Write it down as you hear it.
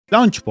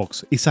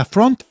LAUNCHBOX is a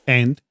front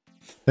end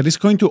that is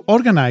going to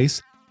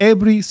organize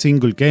every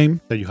single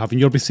game that you have in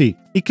your PC.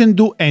 It can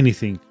do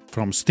anything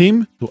from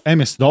Steam to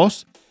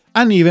MS-DOS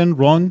and even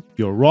run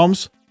your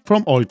ROMs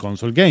from all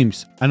console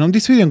games. And on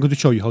this video I'm going to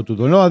show you how to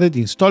download it,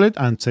 install it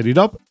and set it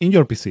up in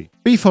your PC.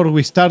 Before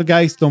we start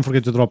guys, don't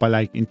forget to drop a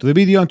like into the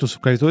video and to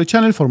subscribe to the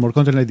channel for more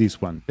content like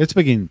this one. Let's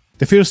begin.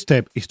 The first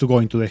step is to go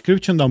into the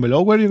description down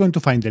below where you're going to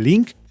find the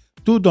link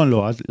to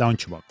download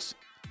LAUNCHBOX.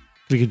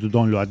 Click into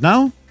download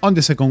now. On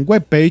the second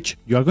web page,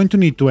 you are going to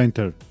need to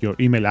enter your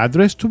email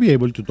address to be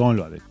able to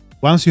download it.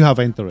 Once you have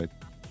entered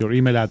your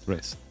email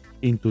address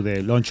into the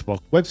LAUNCHBOX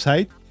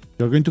website,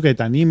 you're going to get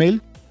an email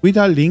with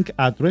a link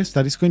address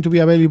that is going to be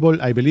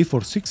available, I believe,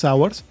 for 6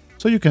 hours,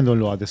 so you can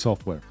download the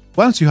software.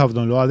 Once you have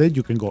downloaded,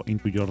 you can go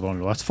into your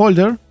downloads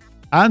folder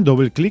and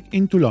double-click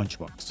into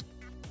LAUNCHBOX.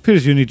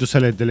 First, you need to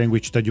select the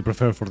language that you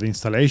prefer for the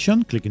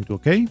installation, click into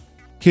OK.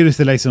 Here is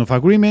the license of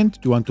agreement,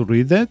 you want to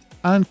read that,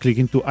 and click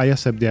into I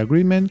accept the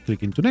agreement,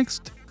 click into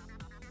Next.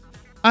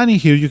 And in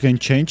here you can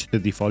change the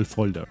default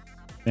folder.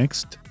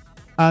 Next,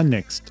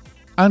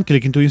 and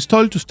click into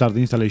Install to start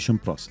the installation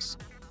process.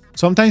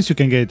 Sometimes you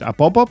can get a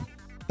pop-up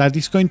that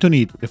is going to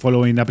need the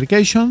following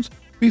applications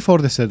before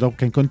the setup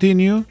can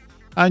continue,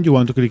 and you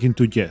want to click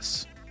into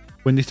Yes.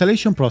 When the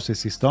installation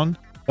process is done,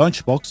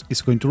 LAUNCHBOX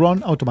is going to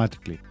run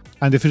automatically.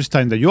 And the first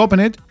time that you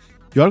open it,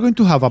 you are going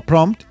to have a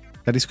prompt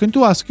that is going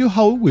to ask you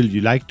how will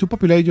you like to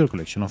populate your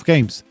collection of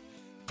games.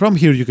 From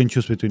here you can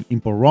choose between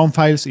import ROM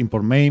files,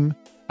 import MAME,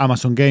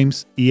 Amazon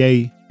Games,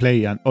 EA,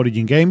 Play and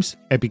Origin Games,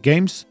 Epic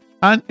Games,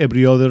 and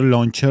every other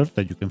launcher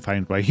that you can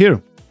find right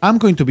here. I'm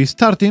going to be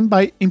starting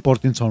by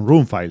importing some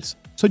ROM files.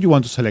 So you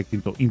want to select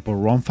into import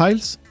ROM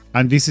files,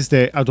 and this is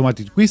the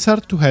automatic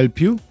wizard to help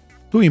you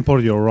to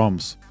import your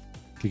ROMs.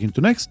 Click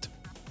into Next,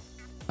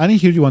 and in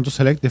here you want to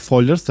select the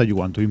folders that you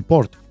want to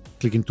import.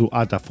 Click into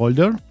Add a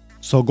folder,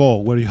 so go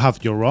where you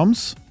have your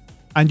ROMs,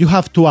 and you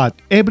have to add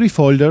every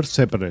folder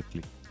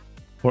separately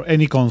for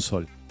any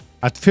console.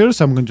 At first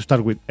I'm going to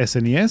start with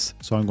SNES,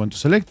 so I'm going to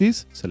select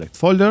this, select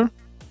folder,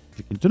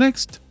 click into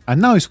Next,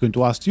 and now it's going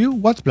to ask you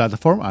what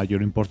platform are you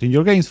importing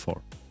your games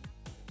for.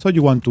 So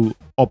you want to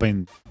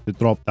open the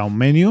drop-down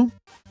menu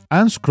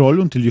and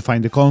scroll until you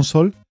find the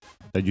console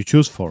that you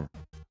choose for.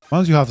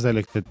 Once you have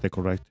selected the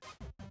correct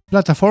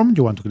platform,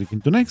 you want to click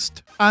into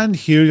Next, and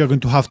here you're going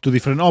to have two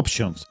different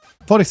options.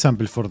 For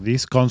example, for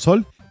this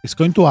console, it's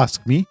going to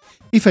ask me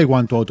if I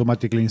want to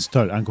automatically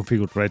install and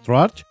configure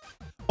RetroArch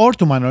or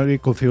to manually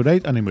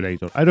configure an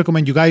emulator. I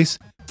recommend you guys,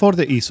 for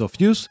the ease of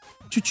use,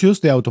 to choose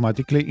the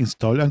automatically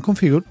install and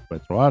configure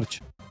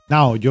RetroArch.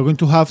 Now you're going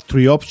to have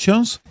three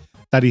options.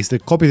 That is, to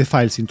copy the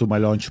files into my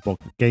LAUNCHBOX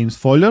games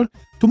folder,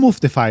 to move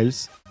the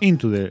files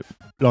into the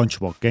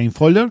LAUNCHBOX game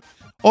folder,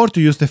 or to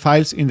use the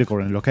files in the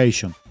current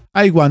location.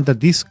 I want that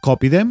this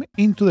copy them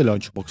into the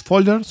LAUNCHBOX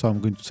folder, so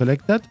I'm going to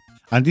select that,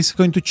 and this is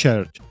going to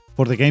search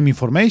for the game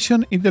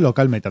information in the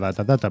local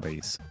metadata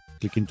database.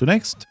 Click into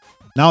Next.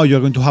 Now you're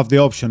going to have the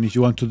option if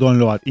you want to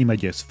download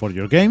images for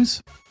your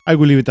games. I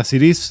will leave it as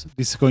it is.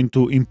 This is going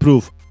to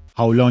improve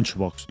how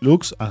LAUNCHBOX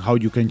looks and how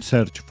you can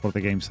search for the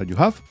games that you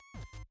have.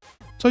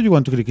 So you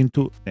want to click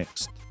into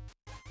Next.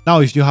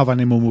 Now if you have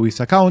an Emo Movies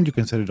account, you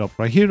can set it up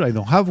right here. I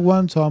don't have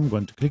one, so I'm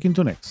going to click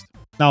into Next.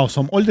 Now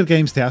some older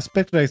games, the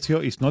aspect ratio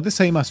is not the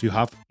same as you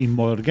have in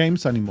modern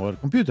games and in modern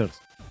computers.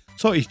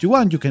 So if you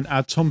want, you can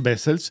add some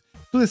bezels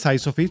to the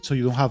size of it so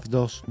you don't have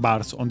those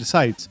bars on the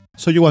sides.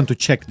 So you want to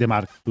check the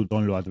mark to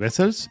download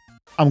bezels.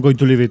 I'm going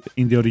to leave it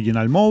in the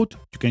original mode.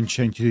 You can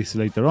change this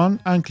later on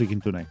and click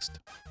into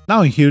Next.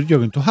 Now in here you're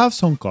going to have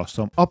some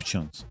custom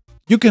options.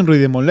 You can read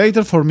them all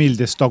later. For me,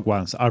 the stock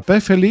ones are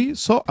perfectly,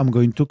 so I'm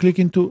going to click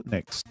into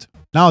Next.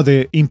 Now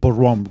the import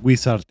ROM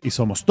wizard is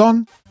almost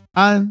done,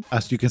 and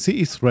as you can see,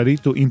 it's ready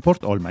to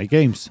import all my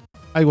games.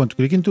 I want to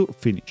click into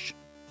Finish.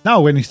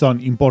 Now when it's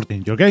done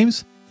importing your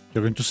games,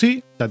 you're going to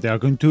see that they are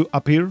going to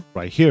appear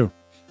right here.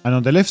 And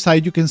on the left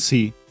side, you can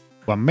see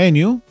one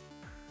menu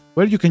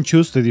where you can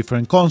choose the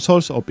different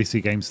consoles or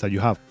PC games that you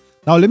have.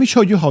 Now let me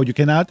show you how you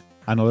can add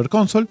another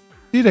console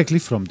directly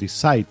from this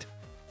site.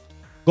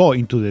 Go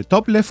into the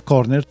top left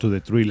corner to the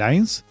three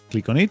lines,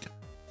 click on it,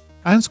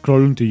 and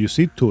scroll until you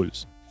see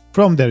Tools.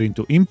 From there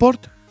into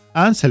Import,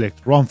 and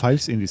select ROM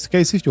files in this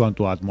case if you want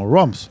to add more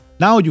ROMs.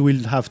 Now you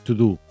will have to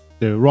do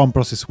the ROM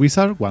process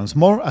wizard once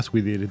more as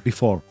we did it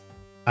before.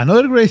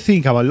 Another great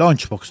thing about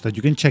LAUNCHBOX that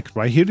you can check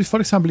right here is, for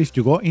example, if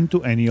you go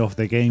into any of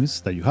the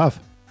games that you have.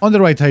 On the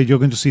right side, you're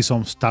going to see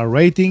some star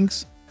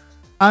ratings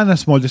and a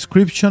small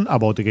description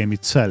about the game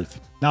itself.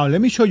 Now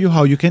let me show you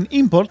how you can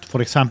import,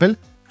 for example,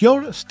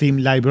 your Steam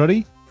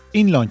library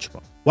in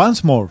LAUNCHBOX.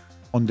 Once more,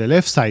 on the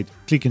left side,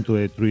 click into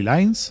the three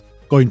lines,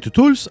 go into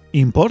Tools,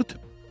 Import,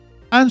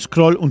 and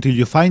scroll until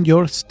you find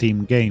your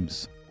Steam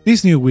games.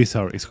 This new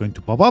wizard is going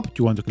to pop up,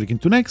 you want to click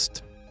into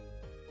Next.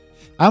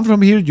 And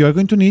from here, you are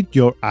going to need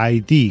your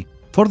ID.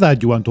 For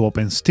that, you want to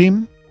open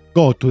Steam,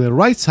 go to the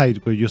right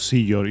side where you see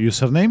your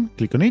username,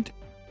 click on it,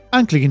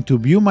 and click into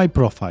View My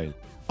Profile.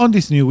 On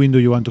this new window,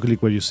 you want to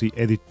click where you see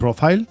Edit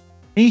Profile.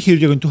 In here,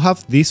 you're going to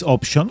have this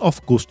option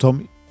of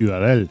Custom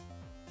URL.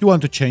 you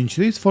want to change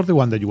this for the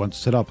one that you want to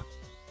set up.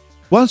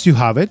 Once you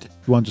have it,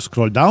 you want to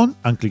scroll down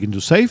and click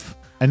into Save,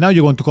 and now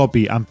you want to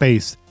copy and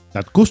paste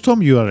that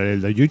custom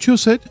URL that you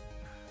choose it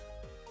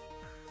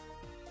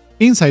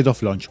inside of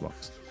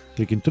LAUNCHBOX.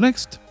 Click into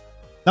Next.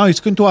 Now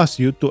it's going to ask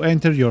you to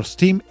enter your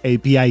Steam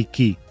API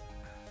key.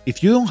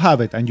 If you don't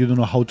have it and you don't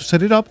know how to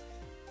set it up,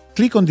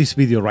 click on this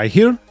video right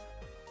here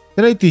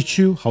that I teach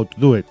you how to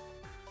do it.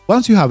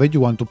 Once you have it, you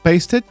want to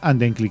paste it and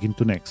then click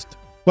into Next.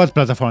 What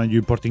platform are you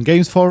importing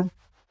games for?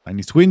 And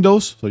it's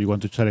Windows, so you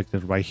want to select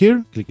it right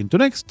here, click into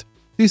Next.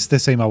 This is the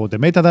same about the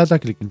metadata,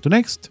 click into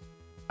Next.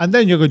 And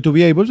then you're going to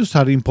be able to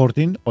start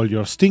importing all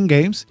your Steam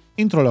games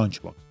into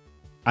LAUNCHBOX.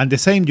 And the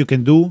same you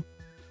can do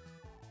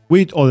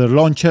with other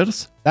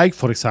launchers, like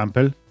for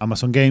example,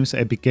 Amazon Games,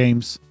 Epic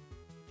Games,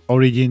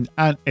 Origin,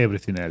 and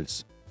everything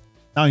else.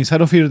 Now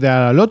inside of here, there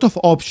are a lot of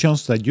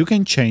options that you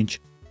can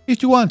change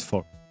if you want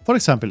for. For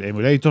example,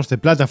 emulators, the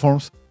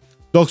platforms,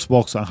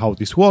 LAUNCHBOX and how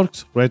this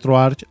works,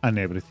 RetroArch, and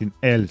everything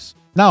else.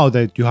 Now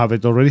that you have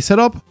it already set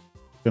up, you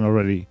can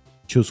already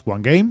choose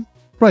one game,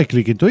 right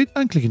click into it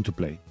and click into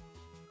play.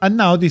 And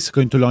now this is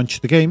going to launch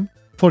the game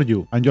for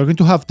you, and you're going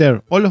to have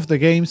there all of the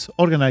games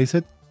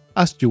organized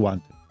as you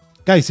want.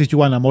 Guys, if you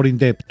want a more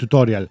in-depth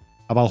tutorial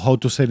about how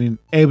to set in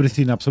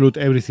everything, absolute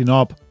everything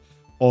up,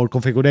 or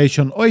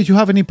configuration, or if you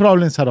have any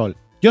problems at all,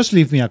 just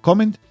leave me a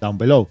comment down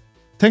below.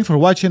 Thanks for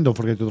watching, don't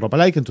forget to drop a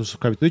like and to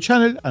subscribe to the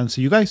channel, and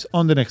see you guys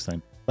on the next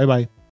time. Bye bye.